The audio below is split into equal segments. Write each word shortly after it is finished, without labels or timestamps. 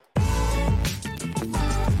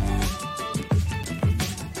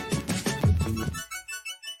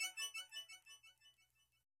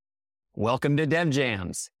Welcome to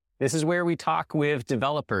DevJams. This is where we talk with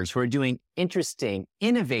developers who are doing interesting,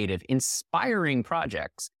 innovative, inspiring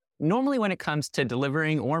projects, normally when it comes to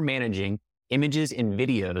delivering or managing images and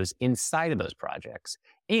videos inside of those projects.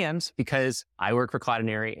 And because I work for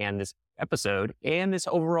Cloudinary and this episode and this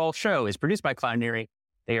overall show is produced by Cloudinary,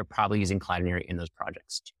 they are probably using Cloudinary in those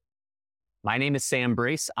projects too. My name is Sam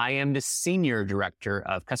Brace. I am the Senior Director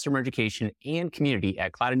of Customer Education and Community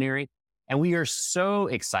at Cloudinary. And we are so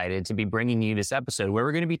excited to be bringing you this episode where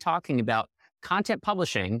we're going to be talking about content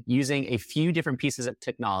publishing using a few different pieces of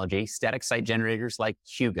technology, static site generators like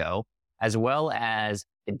Hugo, as well as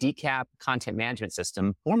the Decap content management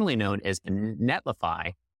system, formerly known as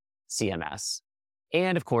Netlify CMS,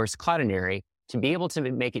 and of course, Cloudinary, to be able to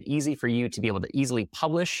make it easy for you to be able to easily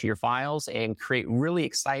publish your files and create really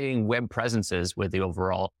exciting web presences with the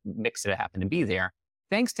overall mix that happen to be there.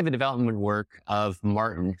 Thanks to the development work of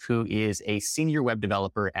Martin, who is a senior web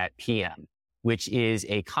developer at PM, which is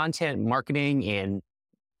a content marketing and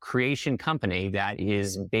creation company that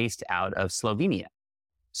is based out of Slovenia.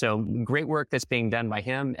 So great work that's being done by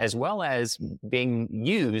him, as well as being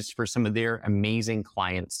used for some of their amazing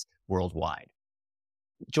clients worldwide.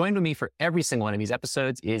 Joined with me for every single one of these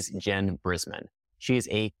episodes is Jen Brisman. She is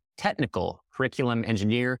a technical curriculum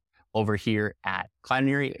engineer over here at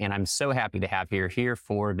Cloudinary, and I'm so happy to have her here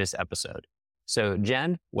for this episode. So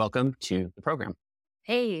Jen, welcome to the program.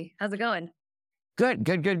 Hey, how's it going? Good.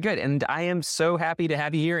 And I am so happy to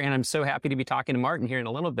have you here, and I'm so happy to be talking to Martin here in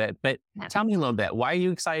a little bit. But tell me a little bit, why are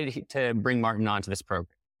you excited to bring Martin onto this program?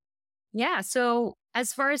 Yeah, so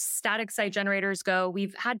as far as static site generators go,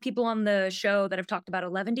 we've had people on the show that have talked about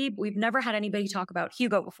 11D, but we've never had anybody talk about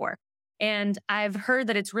Hugo before. And I've heard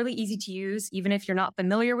that it's really easy to use, even if you're not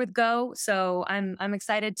familiar with Go. So I'm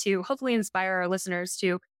excited to hopefully inspire our listeners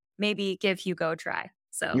to maybe give Hugo a try.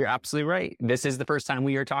 So you're absolutely right. This is the first time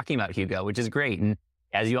we are talking about Hugo, which is great. And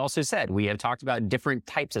as you also said, we have talked about different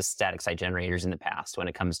types of static site generators in the past when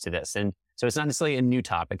it comes to this. And so it's not necessarily a new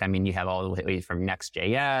topic. I mean, you have all the way from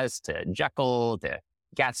Next.js to Jekyll to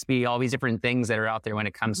Gatsby, all these different things that are out there when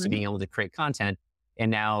it comes to being able to create content. And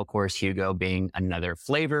now, of course, Hugo being another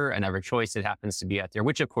flavor, another choice that happens to be out there,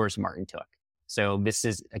 which of course Martin took. So this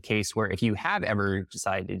is a case where if you have ever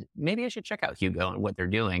decided, maybe I should check out Hugo and what they're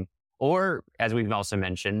doing, or as we've also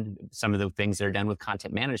mentioned, some of the things that are done with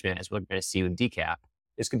content management, as we're going to see with Decap,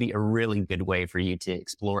 this could be a really good way for you to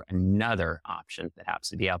explore another option that happens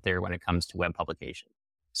to be out there when it comes to web publication.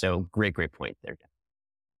 So great point there.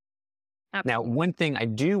 Now, one thing I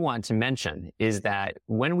do want to mention is that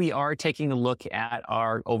when we are taking a look at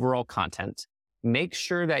our overall content, make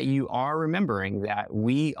sure that you are remembering that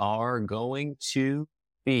we are going to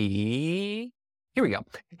be, here we go.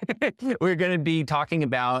 We're going to be talking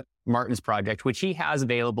about Martin's project, which he has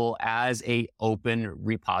available as a open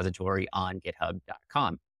repository on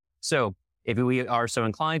github.com. So if we are so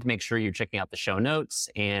inclined, make sure you're checking out the show notes,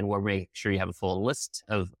 and we'll make sure you have a full list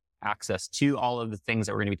of access to all of the things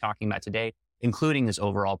that we're going to be talking about today, including this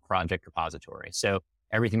overall project repository. So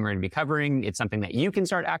everything we're going to be covering, it's something that you can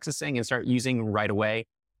start accessing and start using right away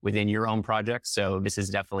within your own project. So this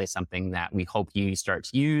is definitely something that we hope you start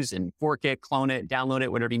to use and fork it, clone it, download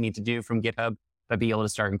it, whatever you need to do from GitHub, but be able to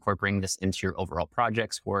start incorporating this into your overall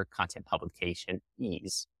projects for content publication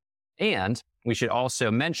ease. And we should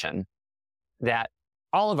also mention that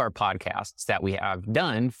all of our podcasts that we have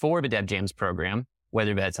done for the DevJams program,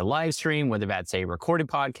 whether that's a live stream, whether that's a recorded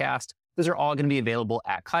podcast, those are all going to be available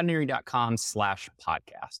at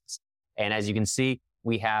cloudinary.com/podcasts. And as you can see,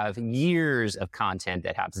 we have years of content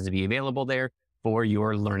that happens to be available there for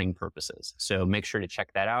your learning purposes. So make sure to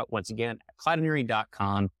check that out once again at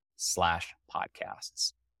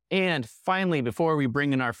cloudinary.com/podcasts. And finally, before we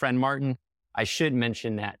bring in our friend Martin, I should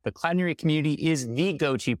mention that the Cloudinary community is the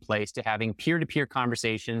go-to place to having peer-to-peer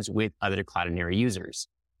conversations with other Cloudinary users.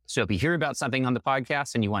 So if you hear about something on the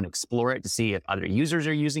podcast and you want to explore it to see if other users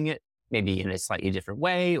are using it, maybe in a slightly different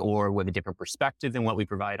way or with a different perspective than what we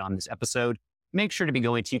provide on this episode, make sure to be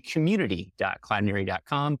going to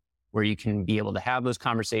community.cloudinary.com, where you can be able to have those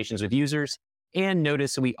conversations with users. And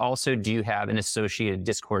notice we also do have an associated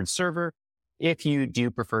Discord server if you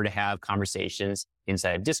do prefer to have conversations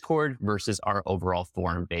inside of Discord versus our overall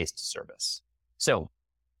forum-based service. So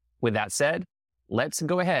with that said, let's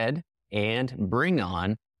go ahead and bring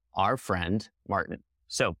on our friend, Martin.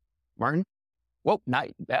 So Martin, not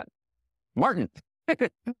that. Martin,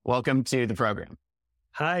 welcome to the program.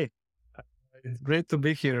 Hi, it's great to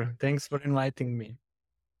be here. Thanks for inviting me.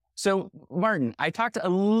 So Martin, I talked a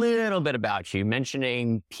little bit about you,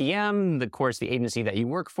 mentioning PM, the agency that you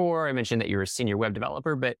work for. I mentioned that you're a senior web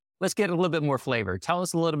developer, but let's get a little bit more flavor. Tell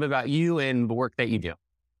us a little bit about you and the work that you do.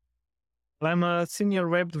 I'm a senior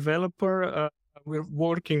web developer. We're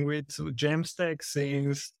working with Jamstack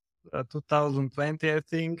since 2020, I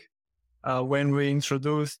think, when we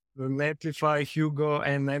introduced Netlify, Hugo,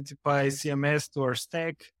 and Netlify CMS to our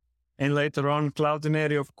stack. And later on,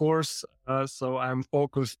 Cloudinary, of course. So I'm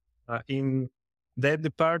focused in that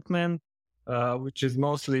department, which is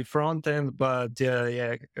mostly front end, but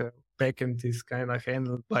backend is kind of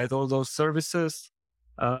handled by all those services.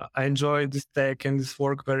 I enjoy this tech and this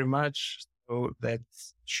work very much. So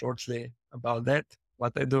that's shortly about that,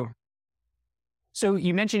 what I do. So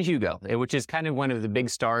you mentioned Hugo, which is kind of one of the big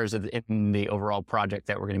stars in the overall project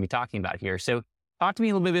that we're going to be talking about here. So talk to me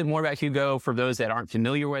a little bit more about Hugo for those that aren't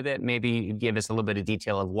familiar with it. Maybe give us a little bit of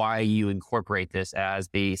detail of why you incorporate this as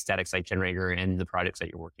the static site generator in the projects that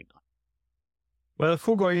you're working on. Well,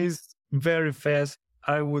 Hugo is very fast.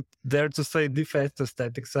 I would dare to say the fastest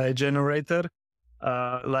static site generator.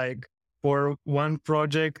 Like for one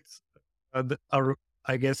project, our,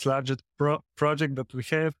 I guess, largest project that we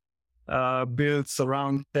have builds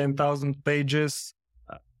around 10,000 pages,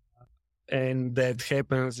 and that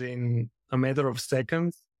happens in a matter of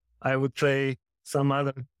seconds. I would say some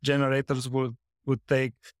other generators would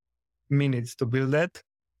take minutes to build that.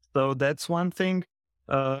 So that's one thing.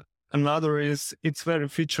 Another is it's very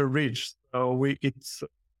feature rich. So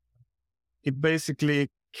it basically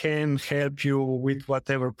can help you with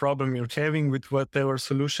whatever problem you're having, with whatever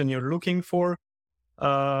solution you're looking for.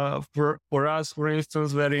 For us, for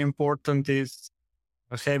instance, very important is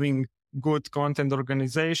having good content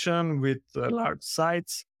organization with large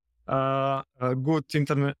sites, good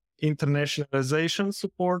internationalization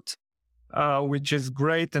support, which is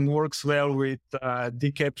great and works well with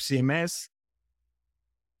Decap CMS.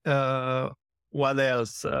 What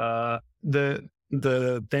else?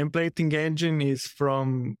 The templating engine is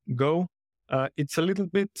from Go. It's a little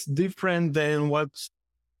bit different than what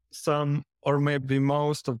some or maybe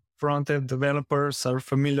most of front-end developers are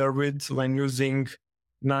familiar with when using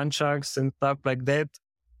nunchucks and stuff like that.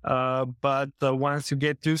 But once you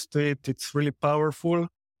get used to it, it's really powerful.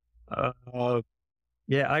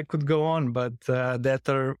 I could go on, but that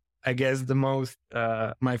are, I guess, the most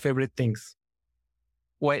my favorite things.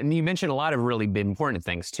 Well, and you mentioned a lot of really big important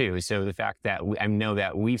things too. So the fact that I know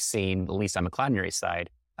that we've seen, at least on the Cloudinary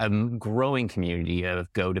side, a growing community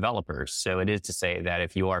of Go developers. So it is to say that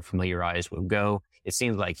if you are familiarized with Go, it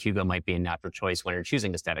seems like Hugo might be a natural choice when you're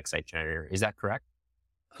choosing a static site generator. Is that correct?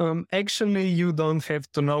 Actually, you don't have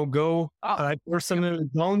to know Go. I personally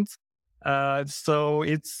don't. So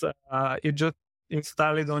it's you just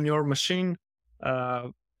install it on your machine.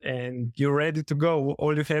 And you're ready to go.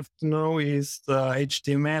 All you have to know is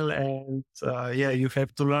HTML, and you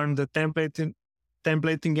have to learn the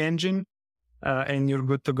templating engine, and you're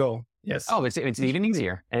good to go. Yes. Oh, it's even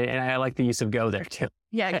easier, and I like the use of Go there too.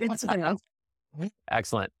 Yeah, good stuff.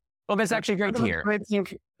 Excellent. Well, that's actually great to hear.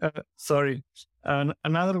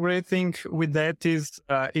 Another great thing with that is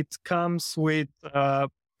it comes with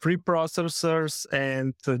preprocessors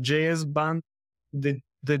and the JS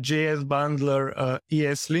bundler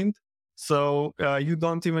ESLint. So you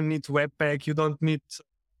don't even need Webpack. You don't need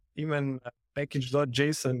even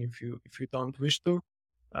package.json if you don't wish to.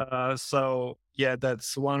 That's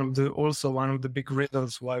one of the big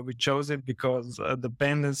reasons why we chose it, because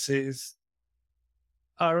dependencies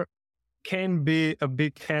can be a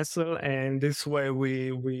big hassle, and this way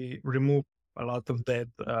we remove a lot of that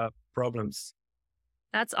problems.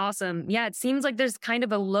 That's awesome. Yeah, it seems like there's kind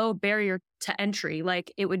of a low barrier to entry.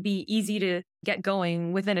 Like it would be easy to get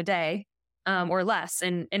going within a day or less.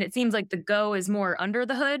 And it seems like the Go is more under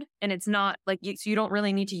the hood, and it's not like so you don't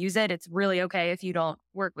really need to use it. It's really okay if you don't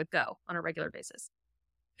work with Go on a regular basis.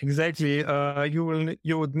 Exactly. You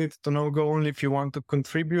would need to know Go only if you want to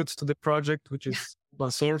contribute to the project, which is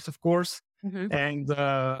open source, of course. Mm-hmm. And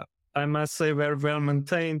I must say, very well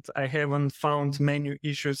maintained. I haven't found many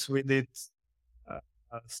issues with it.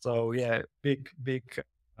 Big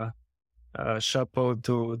chapeau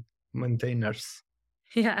to maintainers.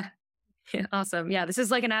 Yeah, awesome. Yeah, this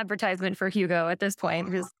is like an advertisement for Hugo at this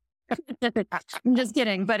point. I'm just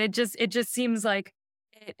kidding, but it just seems like,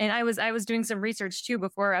 and I was doing some research too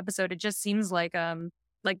before our episode. It just seems like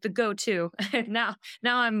the go-to. now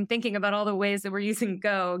I'm thinking about all the ways that we're using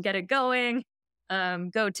Go, get it going,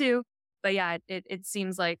 go-to. But yeah, it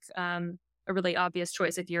seems like a really obvious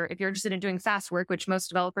choice if you're interested in doing fast work, which most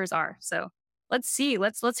developers are. So let's see.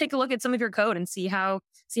 Let's take a look at some of your code and see how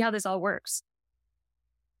this all works.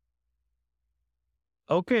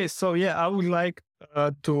 Okay, so I would like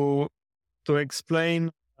to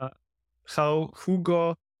explain how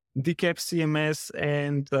Hugo, Decap CMS,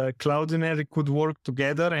 and Cloudinary could work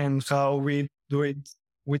together, and how we do it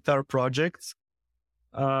with our projects.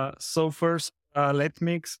 So first, let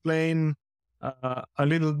me explain a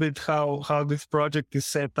little bit how this project is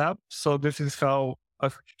set up. So this is how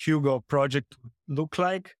a Hugo project would look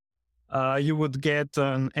like. You would get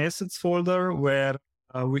an assets folder where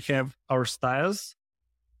we have our styles.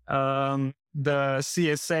 The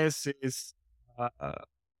CSS is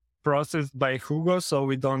processed by Hugo, so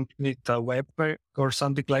we don't need a webpack or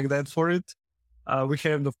something like that for it. We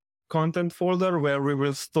have the content folder where we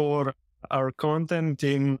will store our content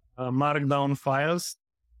in markdown files,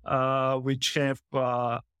 which have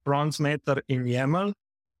bronze matter in YAML.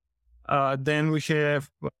 Then we have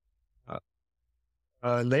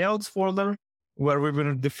layouts folder where we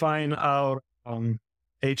will define our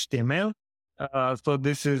HTML. So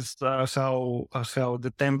this is how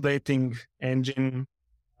the templating engine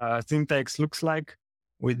syntax looks like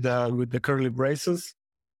with the curly braces.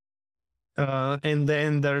 And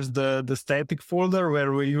then there's the static folder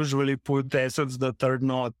where we usually put assets that are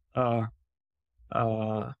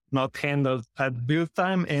not handled at build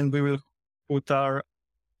time, and we will put our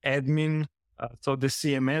admin, so the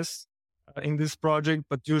CMS in this project,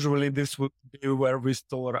 but usually this would be where we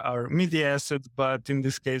store our media assets, but in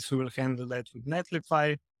this case we will handle that with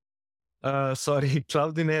Netlify,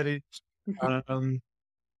 Cloudinary.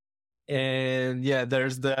 And yeah,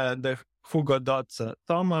 there's the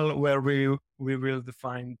Hugo.toml where we will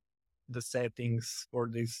define the settings for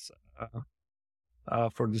this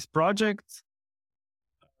project.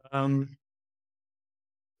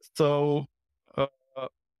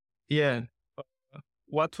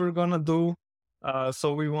 What we're gonna do,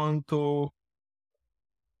 so we want to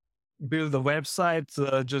build a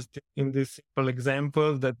website just in this simple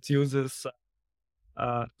example that uses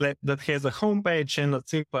that has a homepage and a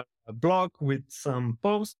simple blog with some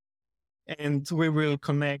posts, and we will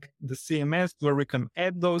connect the CMS where we can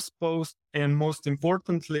add those posts, and most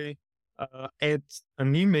importantly, add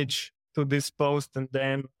an image to this post, and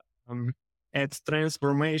then add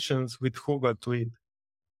transformations with Hugo to it.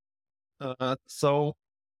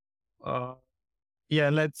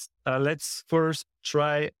 Let's first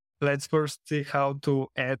see how to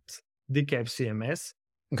add Decap CMS,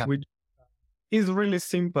 which is really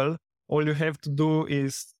simple. All you have to do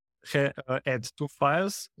is add two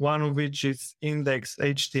files, one of which is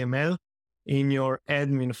index.html in your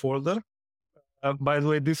admin folder. By the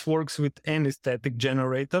way, this works with any static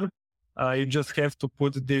generator. You just have to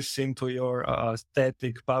put this into your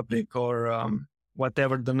static public or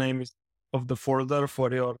whatever the name is of the folder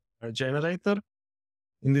for your generator.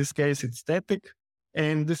 In this case, it's static.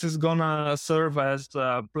 And this is gonna serve as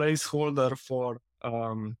a placeholder for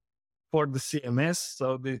the CMS.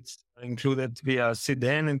 So it's included via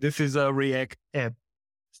CDN, and this is a React app.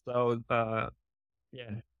 So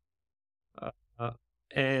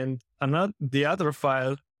and the other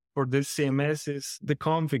file for this CMS is the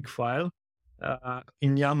config file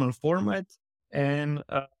in YAML format, and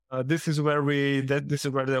this is where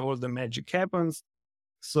all the magic happens.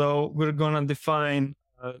 So we're gonna define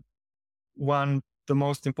the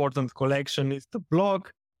most important collection is the blog.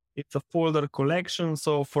 It's a folder collection.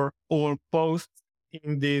 So for all posts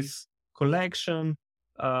in this collection,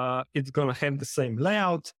 it's gonna have the same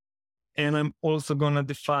layout. And I'm also gonna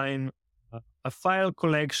define a file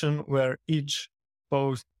collection where each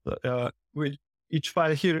post, each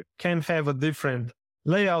file here can have a different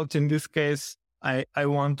layout. In this case, I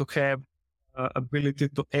want to have ability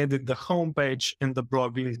to edit the homepage and the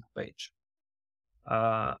blog list page.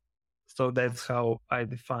 So that's how I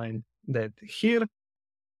define that here.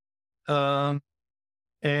 And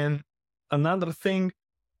another thing,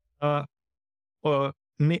 Decap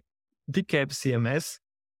CMS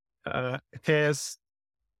has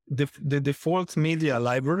the default media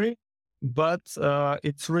library, but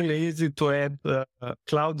it's really easy to add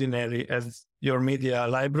Cloudinary as your media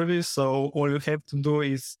library. So all you have to do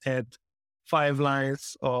is add 5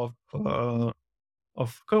 lines of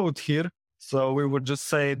code here. So we would just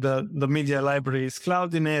say the media library is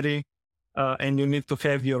Cloudinary, and you need to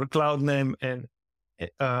have your cloud name and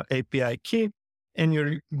API key, and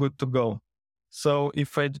you're good to go. So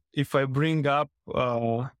if I bring up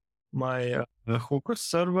my Hugo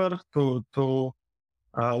server to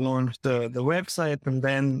launch the website and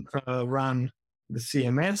then run the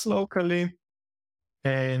CMS locally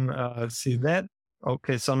and see that.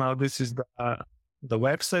 Okay, so now this is the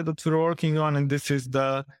website that we're working on, and this is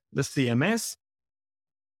the CMS.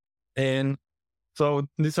 And so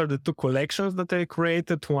these are the two collections that I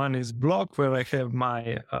created. One is blog, where I have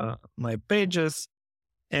my pages,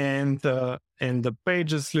 and the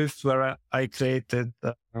pages list where I created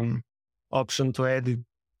the option to edit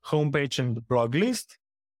homepage and the blog list.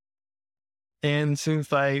 And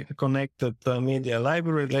since I connected the media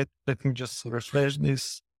library, let me just refresh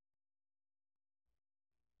this.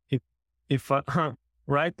 If I,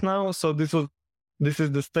 right now, so this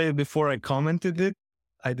is the state before I commented it.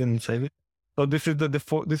 I didn't save it. So this is the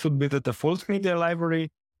default. This would be the default media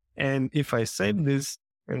library. And if I save this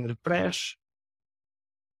and refresh,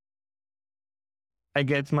 I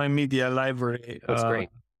get my media library. That's great.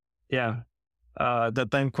 Yeah, that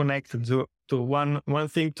I'm connected to. One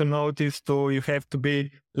thing to notice too, you have to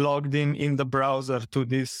be logged in the browser to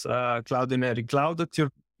this Cloudinary cloud that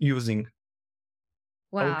you're using.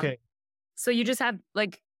 Wow. Okay. So you just have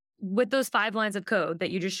like with those 5 lines of code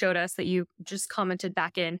that you just showed us that you just commented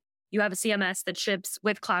back in, you have a CMS that ships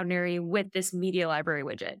with Cloudinary with this media library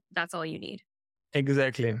widget. That's all you need.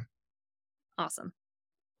 Exactly. Awesome.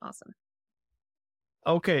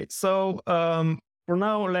 Okay, so for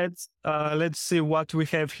now, let's see what we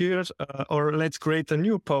have here, or let's create a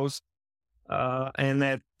new post and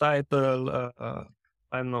add title.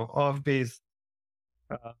 I don't know, office.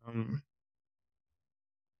 I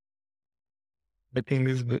think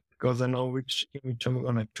this because I know which image I'm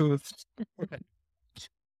gonna choose.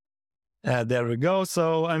 There we go.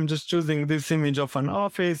 So I'm just choosing this image of an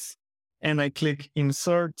office, and I click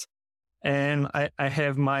insert. And I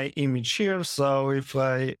have my image here. So if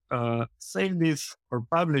I save this or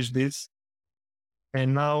publish this,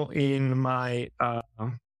 and now in my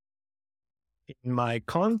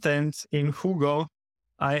content in Hugo,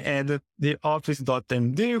 I added the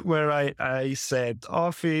office.md where I said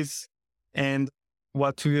office. And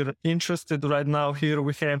what we're interested right now here,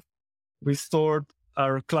 we stored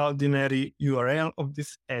our Cloudinary URL of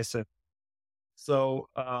this asset. So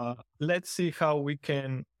let's see how we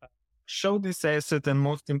can show this asset and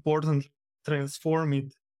most importantly, transform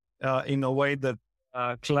it in a way that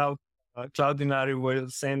Cloudinary will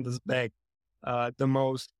send us back the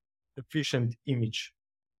most efficient image.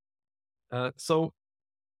 So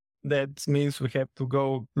that means we have to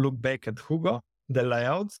go look back at Hugo, the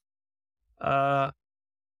layouts.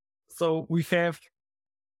 So we have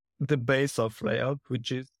the base of layout,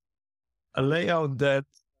 which is a layout that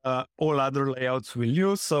all other layouts will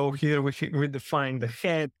use. So here we define the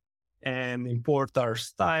head and import our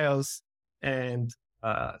styles and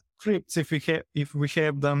scripts if we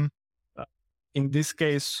have them. In this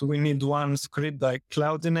case, we need one script like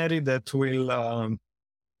Cloudinary that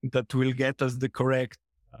will get us the correct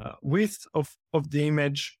width of the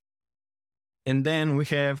image. And then we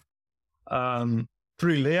have 3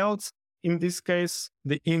 layouts. In this case,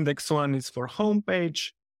 the index one is for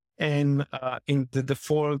homepage. And in the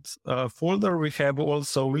default folder, we have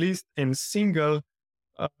also list and single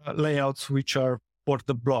layouts, which are for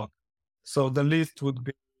the block. So the list would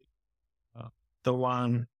be the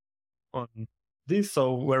one on this,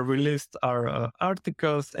 so where we list our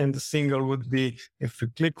articles, and the single would be, if we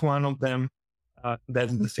click one of them,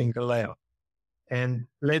 that's the single layout. And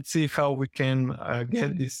let's see how we can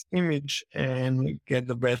get this image and get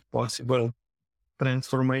the best possible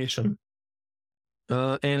transformation.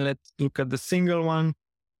 And let's look at the single one.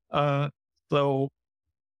 So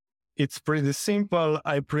it's pretty simple.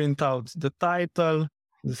 I print out the title,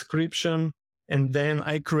 description, and then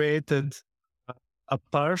I created a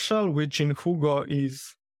partial, which in Hugo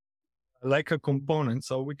is like a component.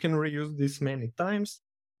 So we can reuse this many times.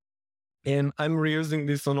 And I'm reusing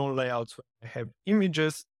this on all layouts where I have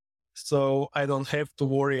images. So I don't have to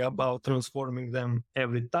worry about transforming them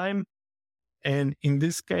every time. And in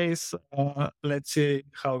this case, let's see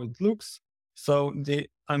how it looks. So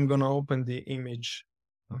I'm going to open the image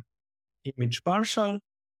partial.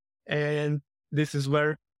 And this is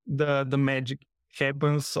where the magic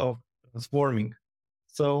happens of transforming.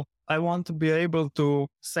 So I want to be able to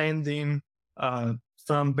send in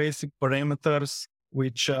some basic parameters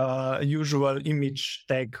which usual image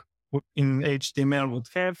tag in HTML would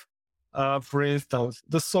have. For instance,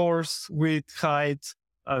 the source, width, height,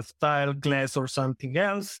 style, class, or something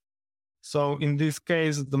else. So in this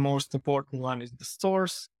case, the most important one is the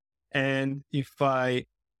source. And if I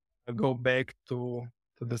go back to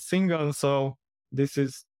the single, so this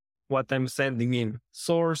is what I'm sending in.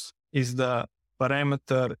 Source is the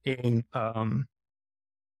parameter in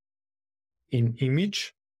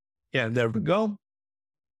image. Yeah, there we go.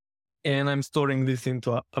 And I'm storing this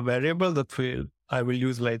into a variable that I will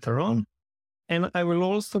use later on. And I will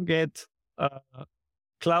also get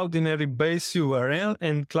Cloudinary base URL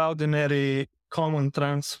and Cloudinary common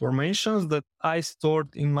transformations that I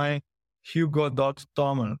stored in my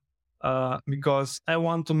Hugo.toml because I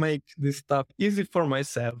want to make this stuff easy for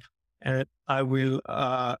myself. And I will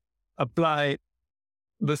apply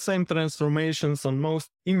the same transformations on most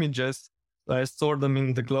images. So I store them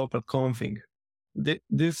in the global config.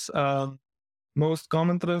 These most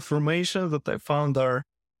common transformations that I found are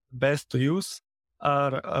best to use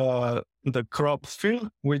are the crop fill,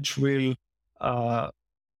 which will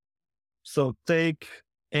so take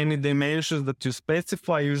any dimensions that you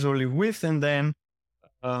specify, usually width, and then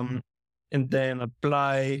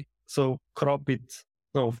apply, so crop it,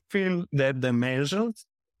 so fill that dimensions.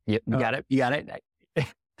 Yep, you got it. You got it.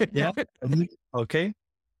 Yeah. Okay.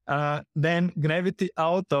 Then gravity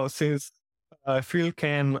auto, since fill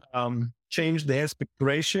can change the aspect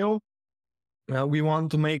ratio, we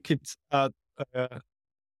want to make it,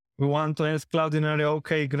 we want to ask Cloudinary,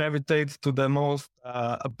 okay, gravitate to the most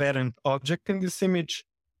apparent object in this image.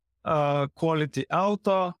 Quality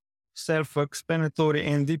auto, self-explanatory,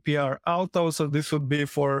 and DPR auto. So this would be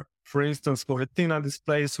for instance, for retina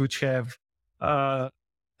displays, which have, I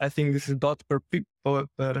think this is dot per pixel.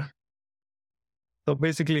 So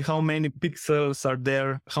basically, how many pixels are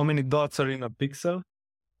there? How many dots are in a pixel?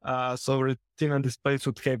 So retina displays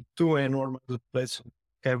would have 2, and normal displays would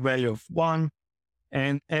have value of 1.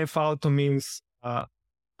 And F auto means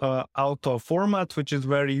auto format, which is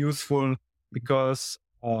very useful because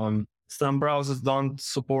some browsers don't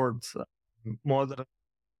support modern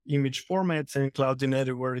image formats, and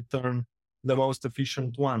Cloudinary will return the most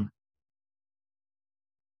efficient one.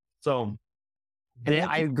 So, and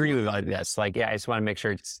I agree with all this. Like, yeah, I just want to make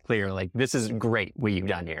sure it's clear. Like, this is great what you've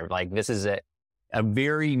done here. Like, this is a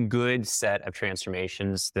very good set of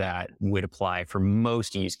transformations that would apply for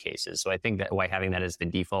most use cases. So I think that why having that as the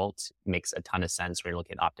default makes a ton of sense when you're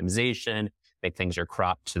looking at optimization, make things are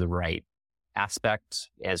cropped to the right aspect,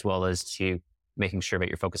 as well as to making sure that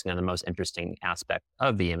you're focusing on the most interesting aspect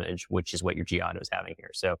of the image, which is what your G-Auto is having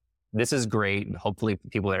here. So this is great. Hopefully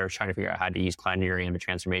people that are trying to figure out how to use Cloudinary image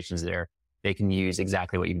transformations there, they can use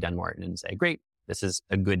exactly what you've done, Martin, and say, great, this is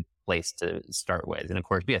a good place to start with. And of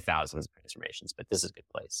course, we have thousands of transformations, but this is a good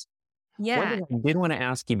place. Yeah. One thing I did want to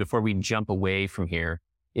ask you before we jump away from here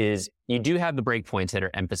is you do have the breakpoints that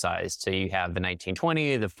are emphasized. So you have the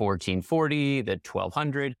 1920, the 1440, the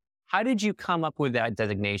 1200. How did you come up with that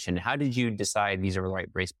designation? How did you decide these are the right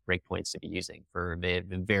breakpoints to be using for the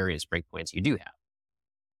various breakpoints you do have?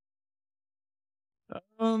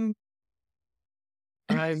 I'm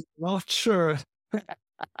not sure.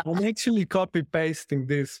 I'm actually copy pasting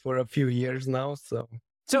this for a few years now. So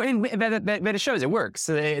but it shows it works.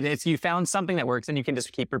 So it's, you found something that works and you can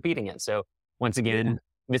just keep repeating it. So once again,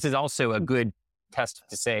 This is also a good test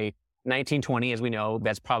to say 1920, as we know,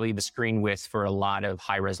 that's probably the screen width for a lot of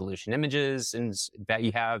high resolution images and that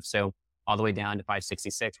you have. So all the way down to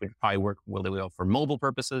 566 would probably work really well for mobile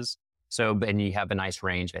purposes. So, and you have a nice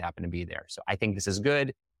range that happen to be there. So I think this is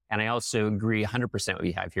good. And I also agree 100% what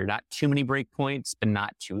you have here. Not too many breakpoints, but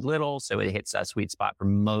not too little. So it hits a sweet spot for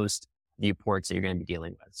most viewports that you're going to be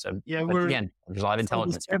dealing with. So yeah, again, there's a lot of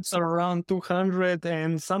intelligence. Steps are around 200,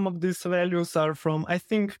 and some of these values are from, I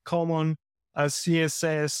think, common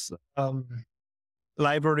CSS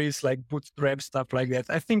libraries like Bootstrap, stuff like that.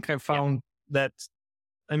 I think I found that,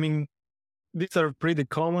 I mean, these are pretty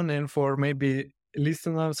common, and for maybe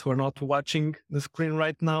listeners who are not watching the screen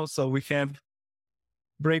right now, so we have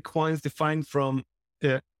breakpoints defined from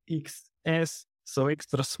XS, so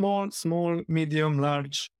extra small, small, medium,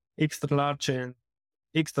 large, extra large, and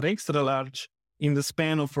extra large in the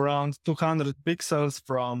span of around 200 pixels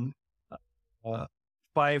from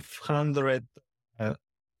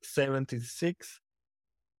 576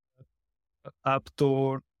 up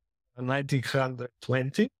to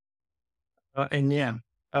 1920.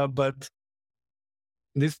 But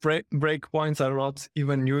these breakpoints are not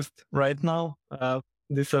even used right now.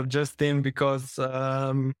 These are just in because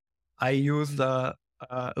I used I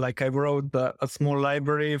wrote a small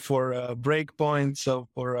library for breakpoints, so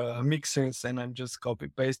for mixins, and I'm just copy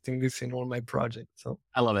pasting this in all my projects. So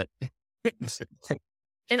I love it.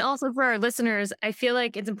 And also for our listeners, I feel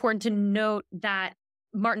like it's important to note that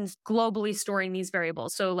Martin's globally storing these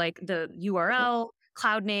variables. So like the URL,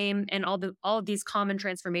 cloud name, and all of these common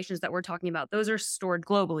transformations that we're talking about, those are stored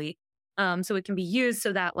globally. So it can be used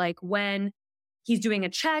so that like when he's doing a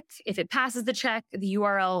check, if it passes the check, the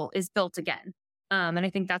URL is built again. And I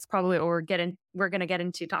think that's probably what we're going to get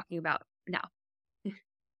into talking about now.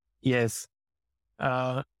 Yes.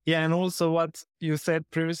 And also what you said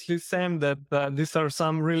previously, Sam, that these are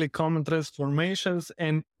some really common transformations,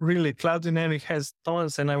 and really Cloudinary has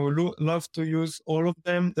tons, and I would love to use all of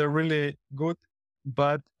them. They're really good,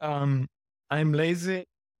 but I'm lazy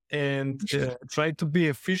and try to be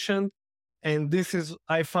efficient. And this is,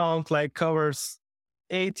 I found, like covers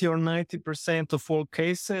 80 or 90% of all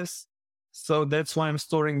cases. So that's why I'm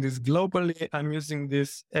storing this globally. I'm using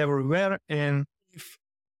this everywhere. And if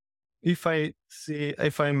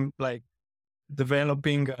if I'm like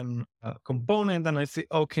developing a component and I see,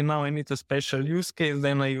 okay, now I need a special use case,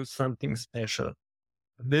 then I use something special.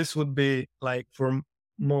 This would be like for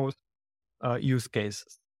most use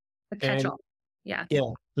cases. A catch-all. Yeah.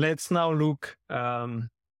 Let's now look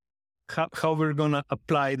how we're gonna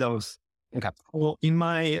apply those. Okay. Well, in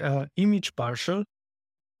my image partial,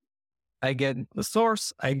 I get the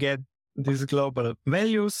source, I get these global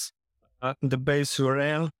values, the base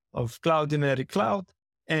URL of Cloudinary Cloud,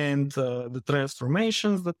 and the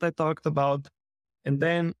transformations that I talked about. And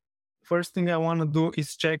then first thing I want to do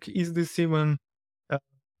is check, is this even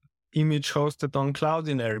image hosted on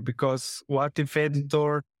Cloudinary? Because what if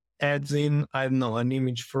editor adds in, I don't know, an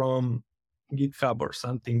image from GitHub or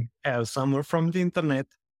something else, somewhere from the internet?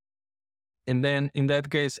 And then in that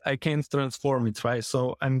case, I can't transform it, right?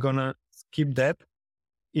 So I'm going to skip that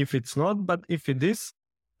if it's not, but if it is,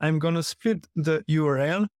 I'm going to split the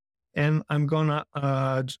URL and I'm going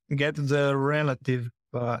to get the relative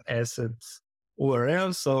assets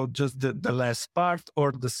URL. So just the last part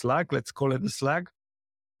or the slug, let's call it the slug.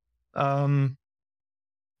 I'm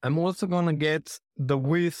also going to get the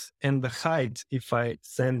width and the height if I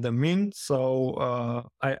send them in. So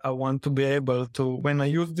I want to be able to, when I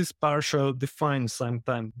use this partial, define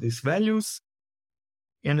sometimes these values.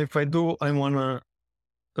 And if I do, I want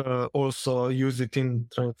to also use it in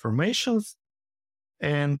transformations.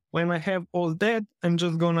 And when I have all that, I'm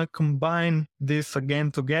just going to combine this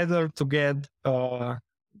again together to get the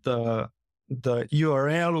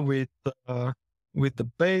URL with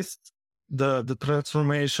the base, the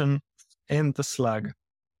transformation, and the slug,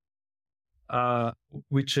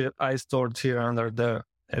 which I stored here under the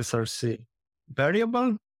src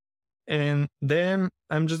variable. And then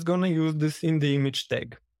I'm just going to use this in the image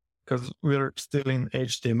tag because we're still in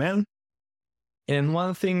HTML. And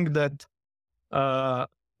one thing that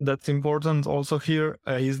that's important also here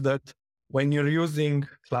is that when you're using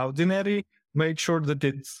Cloudinary, make sure that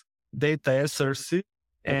it's data src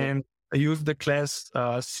and use the class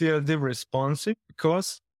CLD responsive,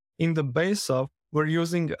 because in the base of, we're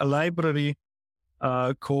using a library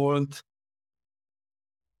called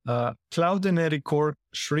Cloudinary Core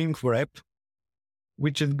Shrink Wrap,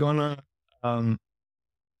 which is gonna,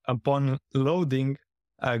 upon loading,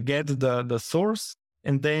 get the source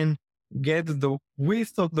and then get the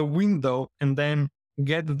width of the window and then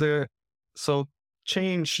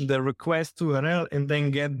change the request URL and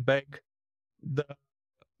then get back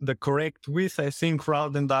the correct width, I think,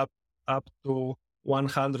 rounded up to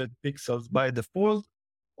 100 pixels by default,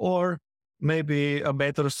 or maybe a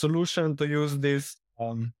better solution to use this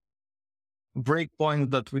breakpoint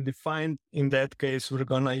that we defined. In that case, we're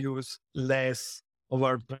going to use less of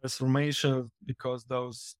our transformations because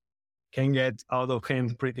those can get out of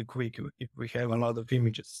hand pretty quick if we have a lot of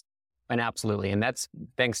images. And absolutely. And that's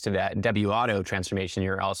thanks to that WAuto transformation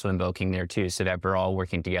you're also invoking there too, so that we're all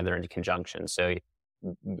working together in conjunction. So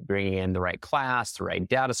bringing in the right class, the right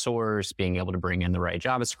data source, being able to bring in the right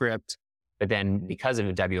JavaScript. But then because of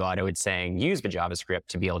WAuto, it's saying use the JavaScript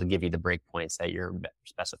to be able to give you the breakpoints that you're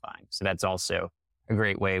specifying. So that's also a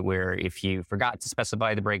great way where if you forgot to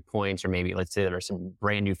specify the breakpoints, or maybe let's say there's some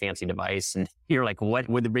brand new fancy device and you're like, what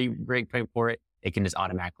would the breakpoint for it? It can just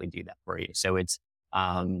automatically do that for you. So it's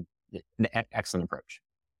an excellent approach.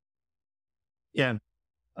 Yeah.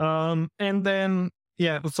 And then,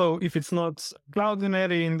 so if it's not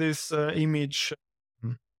Cloudinary in this image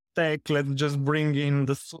tag, let's just bring in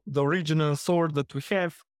the original source that we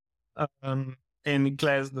have, any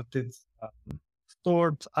class that it's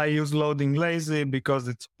stored. I use loading lazy because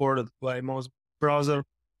it's supported by most browsers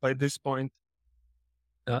by this point.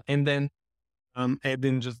 And then add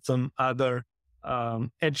in just some other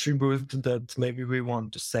attributes that maybe we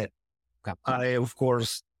want to set. Okay. I, of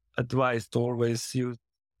course, advise to always use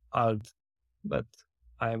alt, but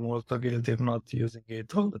I'm also guilty of not using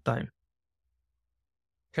it all the time.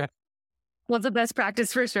 Okay. Well, it's the best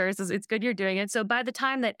practice for sure. So it's good you're doing it. So by the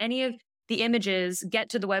time that any of the images get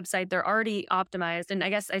to the website, they're already optimized. And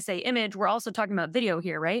I guess I say image, we're also talking about video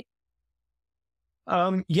here, right?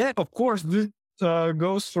 Yeah, of course. This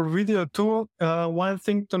goes for video too. One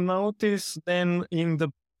thing to notice then in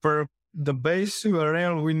the base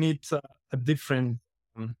URL, we need a different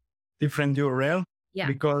URL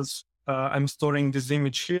because I'm storing this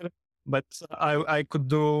image here, but I could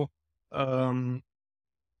do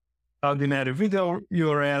Cloudinary video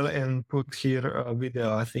URL and put here a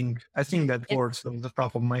video. I think that works on the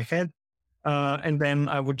top of my head. And then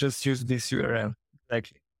I would just use this URL.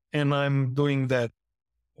 Exactly. And I'm doing that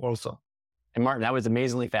also. And Martin, that was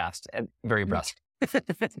amazingly fast and very impressed.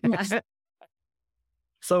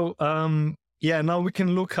 So now we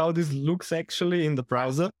can look how this looks actually in the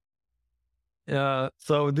browser.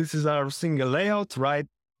 So this is our single layout, right?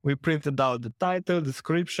 We printed out the title,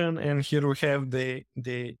 description, and here we have the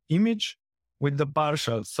image with the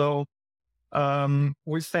partial. So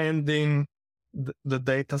we send in the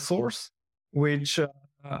data source, which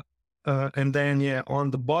and then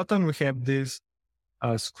on the bottom we have this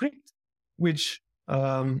script, which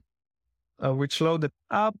loaded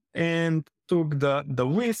up and took the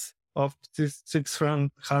width of this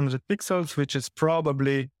 600 pixels, which is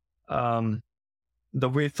probably the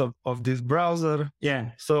width of this browser.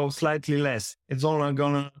 Yeah, so slightly less. It's only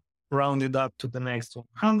gonna round it up to the next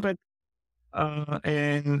 100.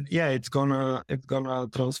 And it's gonna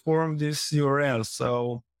transform this URL.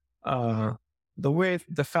 So the width,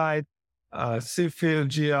 the height, cfill,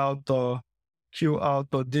 gauto,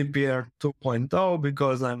 qauto, dpr 2.0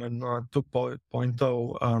 because I'm on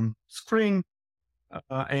 2.0 screen.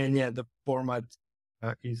 And the format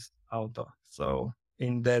is auto. So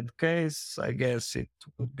in that case, I guess it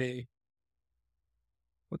would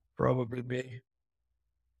probably be,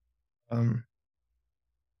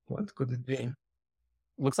 what could it be?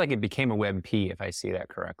 Looks like it became a WebP, if I see that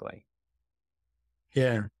correctly.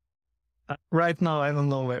 Yeah. Right now, I don't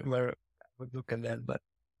know where I would look at that, but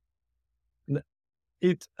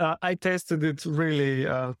I tested it really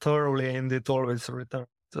thoroughly, and it always returns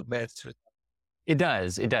the best result. It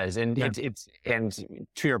does, and it's and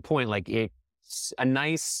to your point, like it's a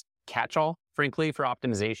nice catch-all, frankly, for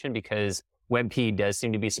optimization, because WebP does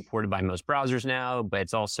seem to be supported by most browsers now, but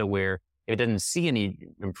it's also where if it doesn't see any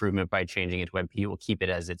improvement by changing it to WebP, it will keep it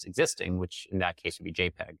as it's existing, which in that case would be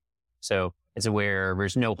JPEG. So it's where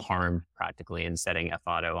there's no harm practically in setting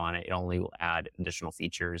fauto on it. It only will add additional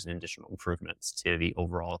features and additional improvements to the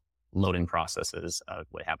overall loading processes of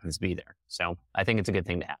what happens to be there. So I think it's a good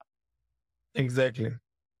thing to have. Exactly.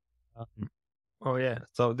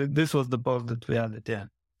 So this was the post that we added. Yeah.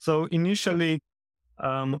 So initially,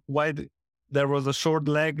 there was a short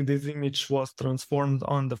lag. This image was transformed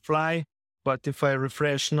on the fly, but if I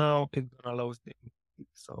refresh now, it's gonna load the image.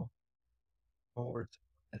 So forward.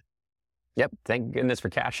 Yep. Thank goodness for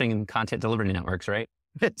caching and content delivery networks, right?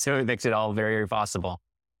 So it makes it all very, very possible.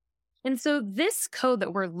 And so this code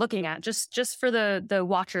that we're looking at, just for the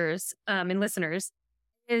watchers and listeners,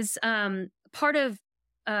 is part of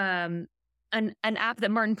an app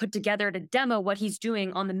that Martin put together to demo what he's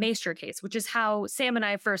doing on the Maestro case, which is how Sam and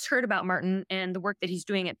I first heard about Martin and the work that he's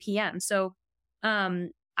doing at PM. So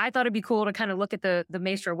I thought it'd be cool to kind of look at the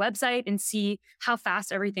Maestro website and see how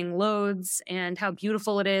fast everything loads and how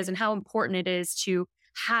beautiful it is and how important it is to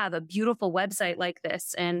have a beautiful website like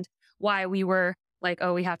this, and why we were like,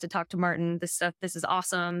 oh, we have to talk to Martin. This is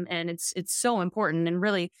awesome. And it's so important. And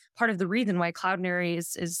really part of the reason why Cloudinary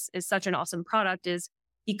is such an awesome product is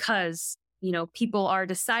because, people are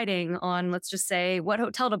deciding on, let's just say, what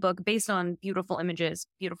hotel to book based on beautiful images,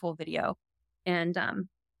 beautiful video. And,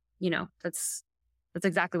 that's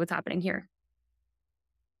exactly what's happening here.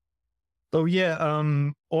 So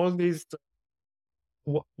all these,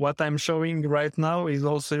 what I'm showing right now is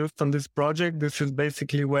also used on this project. This is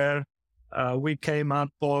basically where we came up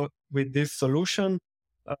with this solution.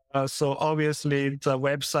 So obviously it's a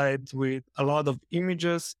website with a lot of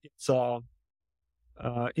images. It's a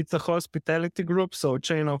hospitality group, so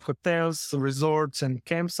chain of hotels, resorts, and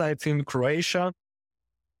campsites in Croatia.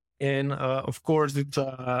 And of course, it's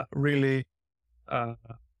really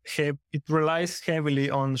it relies heavily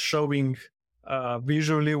on showing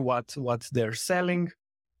visually what they're selling.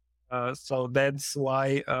 So that's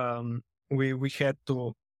why we had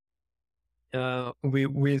to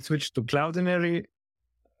we switched to Cloudinary,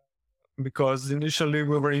 because initially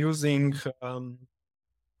we were using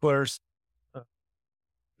first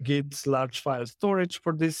Git's large file storage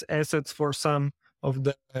for these assets for some of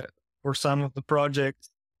the projects.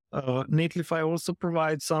 Netlify also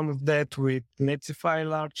provides some of that with Netlify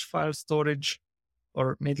large file storage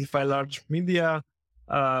or Netlify large media,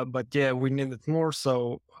 but we needed more,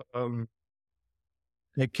 so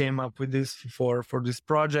I came up with this for this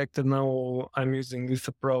project, and now I'm using this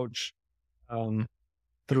approach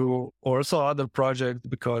through also other projects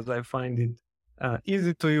because I find it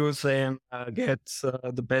easy to use and get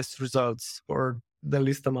the best results for the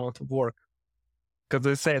least amount of work. Because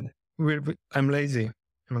I said, I'm lazy.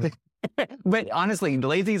 But honestly,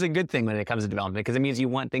 lazy is a good thing when it comes to development, because it means you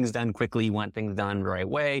want things done quickly, you want things done the right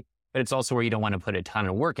way, but it's also where you don't want to put a ton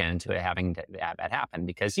of work into it, having that happen,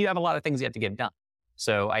 because you have a lot of things you have to get done.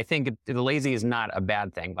 So I think the lazy is not a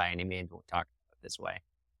bad thing by any means. We'll talk about it this way.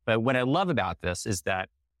 But what I love about this is that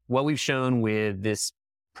what we've shown with this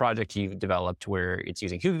project you've developed, where it's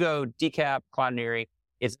using Hugo, Decap, Cloudinary,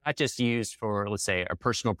 it's not just used for, let's say, a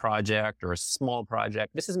personal project or a small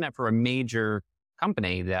project. This is meant for a major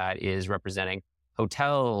company that is representing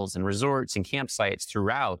hotels and resorts and campsites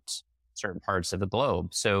throughout certain parts of the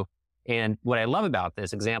globe. So, and what I love about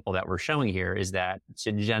this example that we're showing here is that,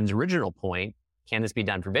 to Jen's original point, can this be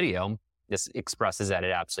done for video? This expresses that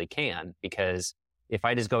it absolutely can, because if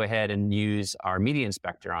I just go ahead and use our media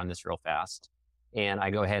inspector on this real fast, and I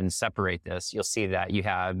go ahead and separate this, you'll see that you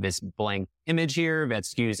have this blank image here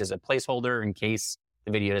that's used as a placeholder in case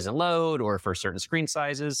the video doesn't load or for certain screen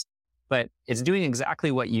sizes. But it's doing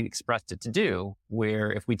exactly what you expressed it to do,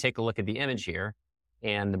 where if we take a look at the image here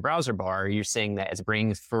and the browser bar, you're seeing that it's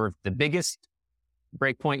bringing for the biggest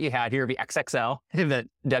breakpoint you had here, the XXL, the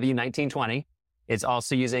W1920. It's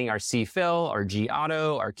also using our C fill, our G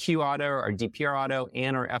auto, our Q auto, our DPR auto,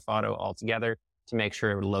 and our F auto all together to make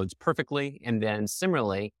sure it loads perfectly. And then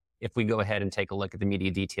similarly, if we go ahead and take a look at the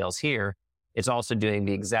media details here, it's also doing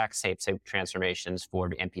the exact same transformations for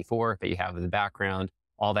the MP4 that you have in the background,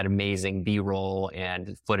 all that amazing B-roll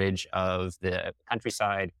and footage of the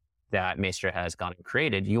countryside that Maestro has gone and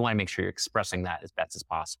created. You want to make sure you're expressing that as best as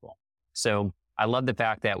possible. So I love the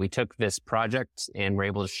fact that we took this project and we're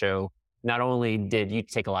able to show not only did you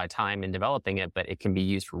take a lot of time in developing it, but it can be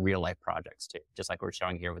used for real life projects too, just like we're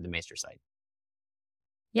showing here with the Maestro site.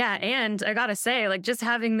 Yeah. And I got to say, like, just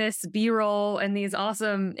having this B-roll and these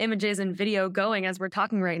awesome images and video going as we're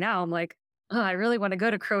talking right now, I'm like, oh, I really want to go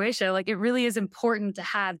to Croatia. Like, it really is important to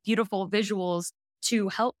have beautiful visuals to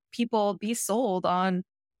help people be sold on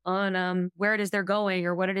where it is they're going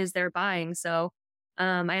or what it is they're buying. So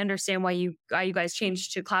I understand why you guys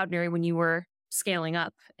changed to Cloudinary when you were scaling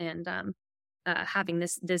up and having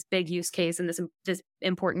this big use case and this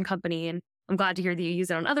important company. And I'm glad to hear that you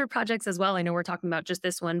use it on other projects as well. I know we're talking about just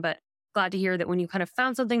this one, but glad to hear that when you kind of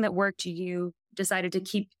found something that worked, you decided to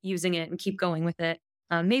keep using it and keep going with it.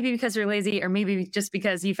 Maybe because you're lazy, or maybe just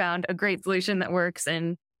because you found a great solution that works,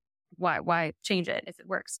 and why change it if it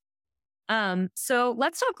works? So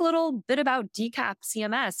let's talk a little bit about Decap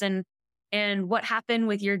CMS and what happened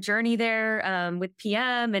with your journey there with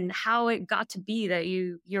PM and how it got to be that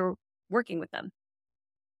you're working with them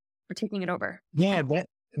or taking it over. Yeah,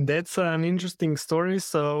 that's an interesting story.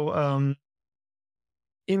 So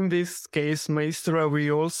in this case, Maestro,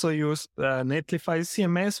 we also used Netlify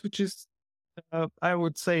CMS, which is, I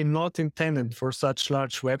would say, not intended for such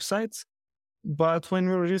large websites. But when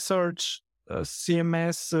we research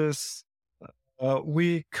CMSs,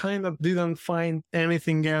 we kind of didn't find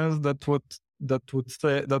anything else that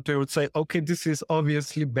we would say, okay, this is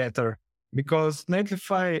obviously better, because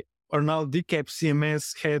Netlify, or now Decap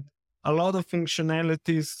CMS, had a lot of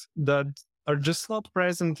functionalities that are just not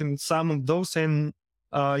present in some of those. And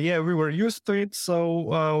we were used to it.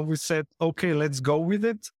 So we said, okay, let's go with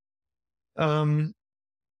it.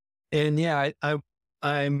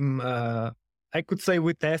 I could say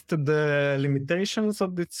we tested the limitations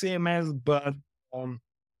of the CMS, but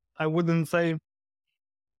I wouldn't say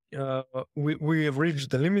we have reached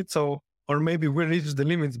the limits, or maybe we reached the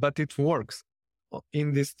limits, but it works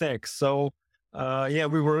in this tech. So we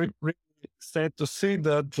were really sad to see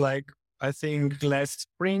that, like, I think last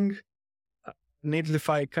spring,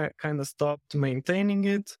 Netlify kind of stopped maintaining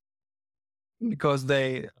it because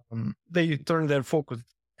they turned their focus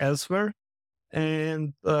elsewhere.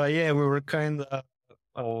 And we were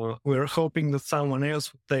we were hoping that someone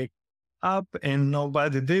else would take up, and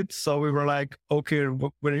nobody did. So we were like, okay,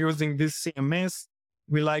 we're using this CMS.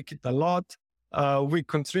 We like it a lot. We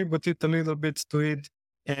contributed a little bit to it,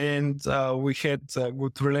 and we had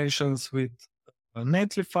good relations with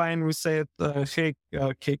Netlify, and we said, hey,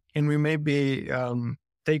 can we maybe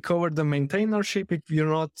take over the maintainership if you're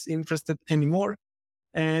not interested anymore?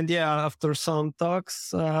 And after some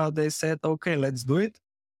talks, they said, okay, let's do it.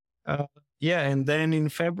 And then in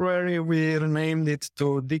February, we renamed it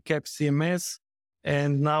to Decap CMS.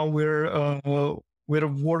 And now we're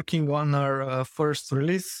working on our first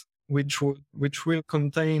release, which will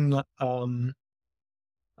contain a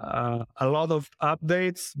lot of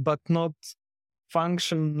updates, but not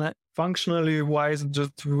functionally wise.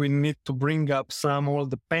 Just we need to bring up some old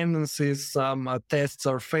dependencies. Some tests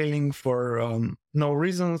are failing for no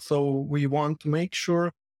reason. So we want to make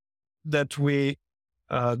sure that we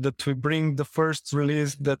bring the first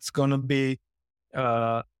release that's going to be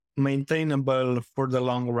maintainable for the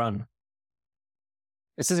long run.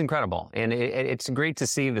 This is incredible. And it's great to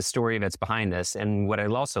see the story that's behind this. And what I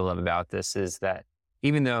also love about this is that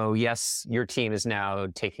even though, yes, your team is now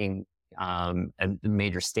taking a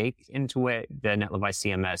major stake into what the Netlify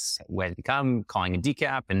CMS would become, calling it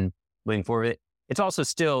Decap and moving forward, it's also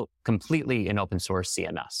still completely an open source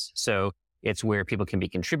CMS. So It's where people can be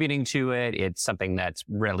contributing to it. It's something that's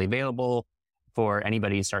readily available for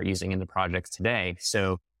anybody to start using in the projects today.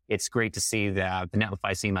 So it's great to see that the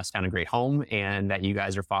Netlify CMS found a great home and that you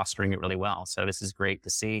guys are fostering it really well. So this is great to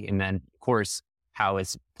see. And then, of course, how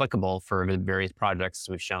it's applicable for the various projects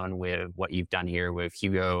we've shown with what you've done here with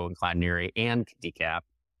Hugo and Cloudinary and Decap,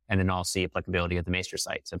 and then also the applicability of the Maester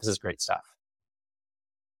site. So this is great stuff.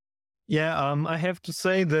 Yeah, I have to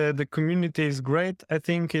say the community is great. I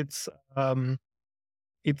think it's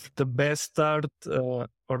the best start or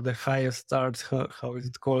the highest start. How is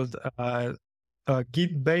it called?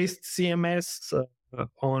 Git-based CMS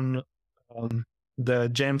on the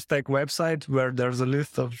Jamstack website, where there's a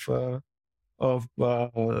list of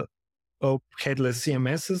headless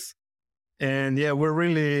CMSs, and yeah, we're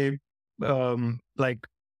really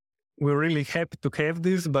we're really happy to have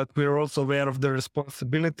this, but we're also aware of the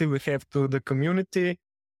responsibility we have to the community.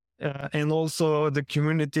 And also the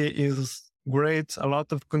community is great. A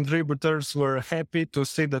lot of contributors were happy to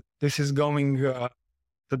see that this is going to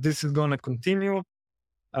continue.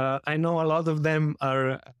 I know a lot of them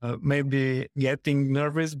are maybe getting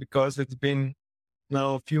nervous because it's been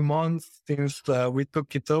now a few months since we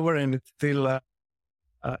took it over, and it's still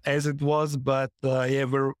as it was. But yeah,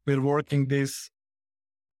 we're working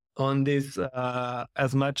on this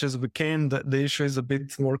as much as we can. The issue is a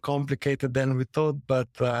bit more complicated than we thought, but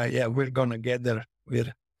yeah, we're gonna get there.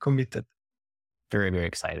 We're committed. Very, very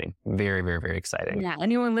exciting. Very, very, very exciting. Yeah,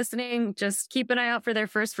 anyone listening, just keep an eye out for their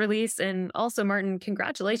first release. And also, Martin,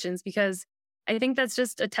 congratulations, because I think that's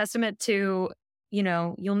just a testament to,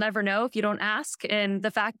 you'll never know if you don't ask. And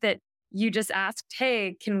the fact that you just asked,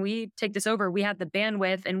 hey, can we take this over? We have the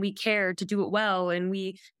bandwidth and we care to do it well. And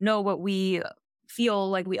we know what we feel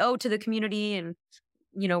like we owe to the community, and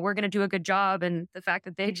we're going to do a good job. And the fact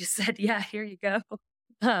that they just said, yeah, here you go,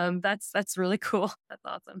 that's really cool. That's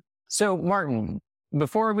awesome. So Martin,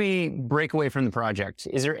 before we break away from the project,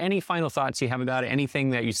 is there any final thoughts you have about it? Anything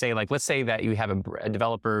that you say, like, let's say that you have a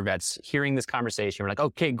developer that's hearing this conversation, we're like,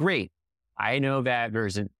 okay, great, I know that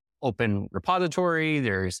there's an open repository,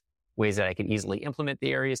 there's ways that I can easily implement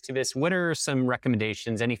the areas to this. What are some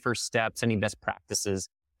recommendations, any first steps, any best practices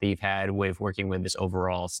that you've had with working with this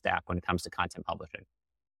overall stack when it comes to content publishing?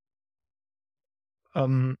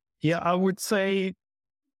 Yeah, I would say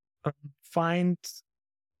find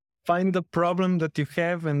the problem that you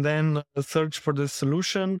have and then search for the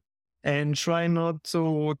solution, and try not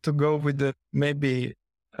to go with the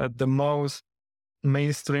most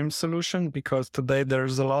mainstream solution, because today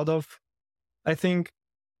there's a lot of, I think,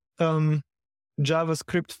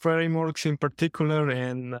 JavaScript frameworks in particular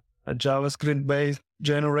and JavaScript-based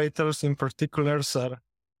generators in particular are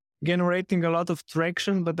generating a lot of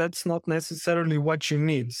traction, but that's not necessarily what you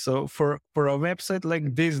need. So for a website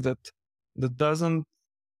like this that doesn't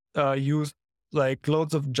use like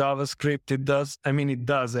loads of JavaScript, it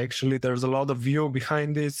does actually. There's a lot of Vue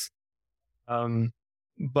behind this,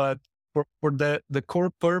 but for the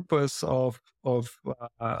core purpose of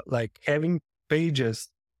like having pages,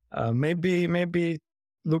 maybe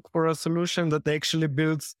look for a solution that actually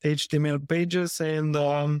builds HTML pages, and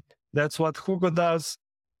that's what Hugo does.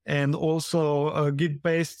 And also a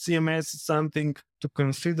Git-based CMS is something to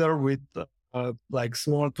consider with like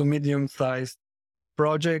small to medium-sized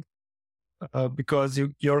project, because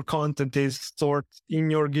your content is stored in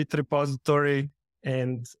your Git repository,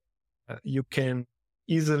 and you can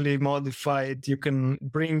easily modify it. You can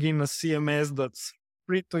bring in a CMS that's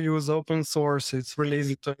free to use, open source. It's really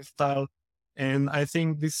easy to install. And I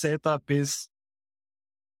think this setup has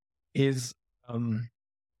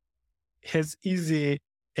easy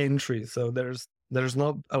entry. So there's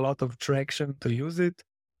not a lot of traction to use it.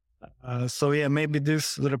 So yeah, maybe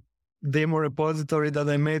this demo repository that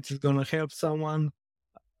I made is going to help someone.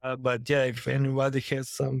 But yeah, if anybody has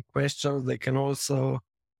some questions, they can also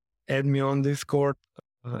add me on Discord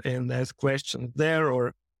and ask questions there.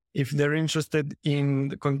 Or if they're interested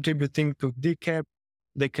in contributing to Decap,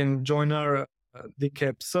 they can join our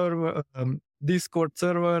Decap server, Discord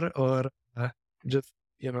server, or just,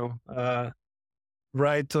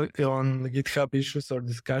 write on GitHub issues or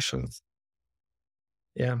discussions.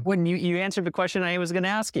 Yeah. When you answered the question I was going to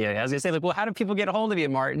ask you, I was going to say, like, well, how do people get a hold of you,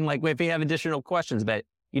 Martin? Like, if you have additional questions, but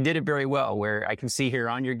you did it very well, where I can see here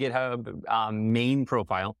on your GitHub main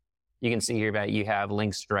profile, you can see here that you have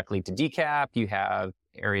links directly to Decap. You have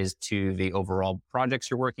areas to the overall projects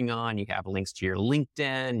you're working on. You have links to your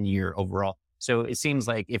LinkedIn, your overall. So it seems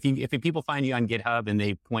like if people find you on GitHub and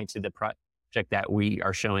they point to the project that we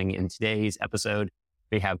are showing in today's episode,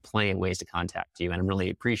 they have plenty of ways to contact you. And I'm really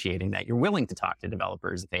appreciating that you're willing to talk to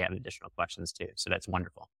developers if they have additional questions too. So that's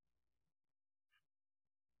wonderful.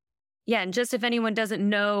 Yeah, and just if anyone doesn't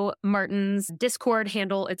know Martin's Discord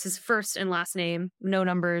handle, it's his first and last name, no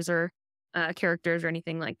numbers or characters or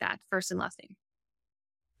anything like that. First and last name.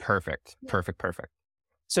 Perfect.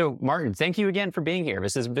 So Martin, thank you again for being here.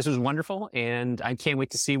 This was wonderful, and I can't wait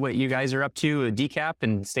to see what you guys are up to at Decap,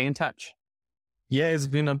 and stay in touch. Yeah, it's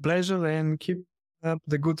been a pleasure, and keep up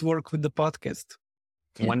the good work with the podcast.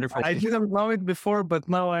 Wonderful. I didn't know it before, but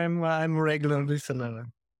now I'm a regular listener.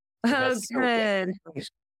 Oh, That's good.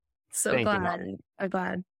 So Thank you, glad. Martin. I'm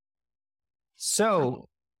glad. So,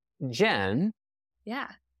 Jen, Yeah.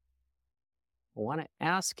 I want to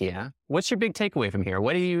ask you, what's your big takeaway from here?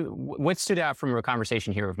 What stood out from our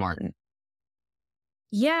conversation here with Martin?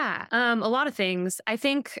 Yeah, a lot of things.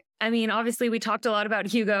 Obviously we talked a lot about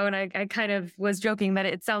Hugo, and I kind of was joking that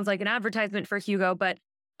it sounds like an advertisement for Hugo, but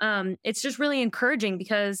it's just really encouraging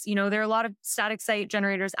because, there are a lot of static site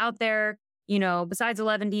generators out there, besides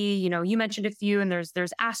 11D, you mentioned a few, and there's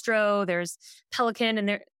Astro, there's Pelican,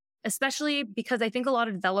 and especially because I think a lot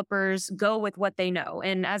of developers go with what they know.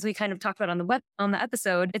 And as we kind of talked about on the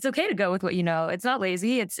episode, it's okay to go with what you know. It's not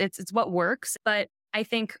lazy. It's what works. But I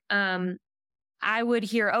think I would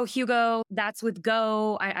hear, oh, Hugo, that's with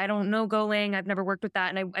Go. I don't know Golang. I've never worked with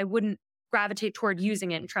that. And I wouldn't gravitate toward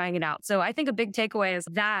using it and trying it out. So I think a big takeaway is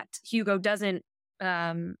that Hugo doesn't,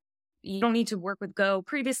 you don't need to work with Go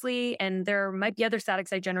previously. And there might be other static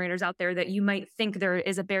site generators out there that you might think there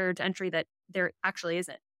is a barrier to entry that there actually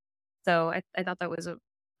isn't. So I thought that was a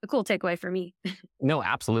cool takeaway for me. No,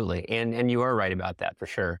 absolutely. And you are right about that for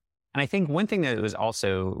sure. And I think one thing that was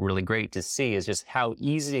also really great to see is just how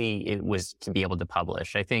easy it was to be able to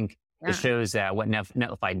publish. I think it shows that what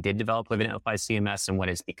Netlify did develop with Netlify CMS and what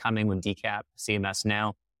it's becoming with Decap CMS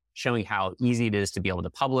now, showing how easy it is to be able to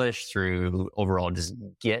publish through overall just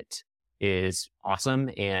Git is awesome.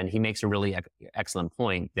 And he makes a really excellent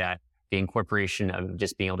point that the incorporation of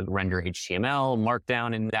just being able to render HTML,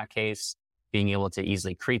 Markdown in that case, being able to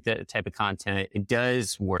easily create that type of content, it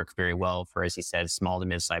does work very well for, as he said, small to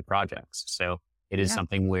mid-sized projects. So it is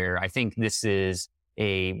something where I think this is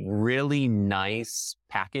a really nice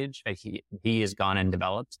package that he has gone and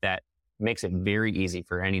developed that makes it very easy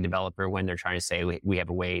for any developer when they're trying to say, we have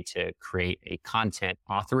a way to create a content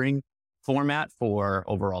authoring format for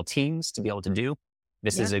overall teams to be able to do.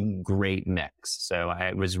 This is a great mix. So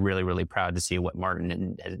I was really, really proud to see what Martin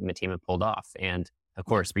and the team have pulled off. And of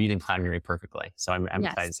course, we're using Cloudinary perfectly. So I'm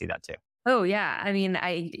excited to see that too. Oh yeah.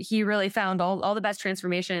 He really found all the best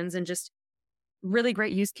transformations and just really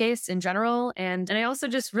great use case in general. And I also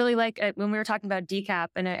just really like when we were talking about Decap,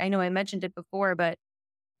 and I know I mentioned it before, but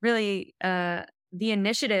really the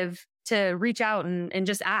initiative to reach out and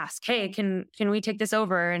just ask, hey, can we take this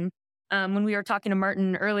over? And when we were talking to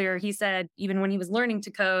Martin earlier, he said, even when he was learning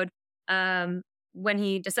to code, when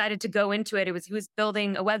he decided to go into it, he was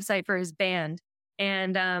building a website for his band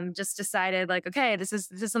and just decided like, okay, this is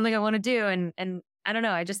something I want to do. And I don't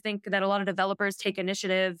know, I just think that a lot of developers take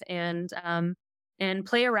initiative and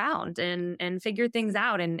play around and figure things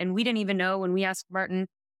out. And we didn't even know when we asked Martin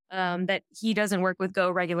that he doesn't work with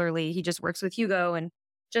Go regularly. He just works with Hugo, and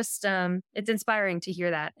just it's inspiring to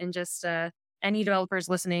hear that. And just any developers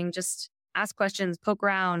listening, just ask questions, poke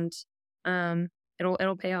around.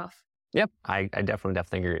 It'll pay off. Yep, I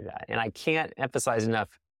definitely agree with that. And I can't emphasize enough,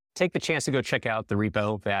 take the chance to go check out the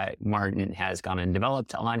repo that Martin has gone and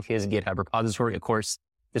developed on his GitHub repository. Of course,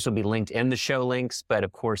 this will be linked in the show links, but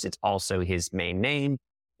of course, it's also his main name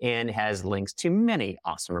and has links to many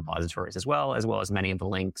awesome repositories as well as many of the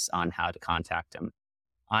links on how to contact him.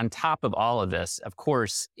 On top of all of this, of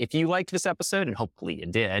course, if you liked this episode, and hopefully you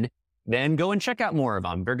did, then go and check out more of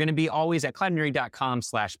them. They're going to be always at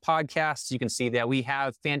cloudinary.com/podcasts. You can see that we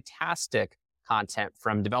have fantastic content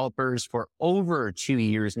from developers for over 2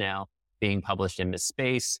 years now being published in this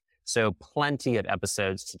space. So plenty of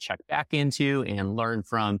episodes to check back into and learn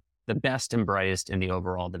from the best and brightest in the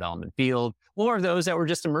overall development field, or those that were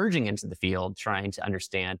just emerging into the field, trying to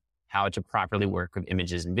understand how to properly work with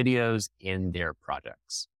images and videos in their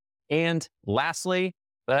projects. And lastly,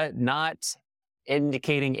 but not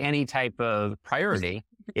indicating any type of priority,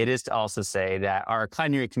 it is to also say that our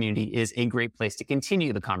Cloudinary community is a great place to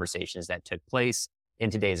continue the conversations that took place in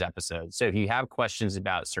today's episode. So if you have questions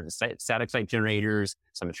about certain static site generators,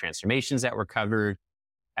 some of the transformations that were covered,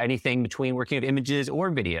 anything between working with images or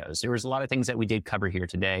videos, there was a lot of things that we did cover here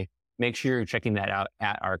today. Make sure you're checking that out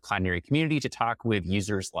at our Cloudinary community to talk with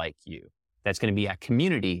users like you. That's going to be at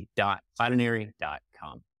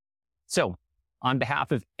community.cloudinary.com. So on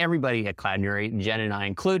behalf of everybody at Cloudinary, Jen and I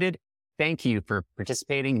included, thank you for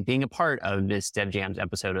participating and being a part of this DevJams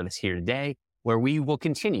episode of us here today. where we will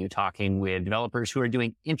continue talking with developers who are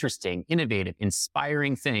doing interesting, innovative,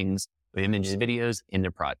 inspiring things with images and videos in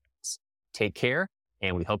their projects. Take care,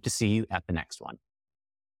 and we hope to see you at the next one.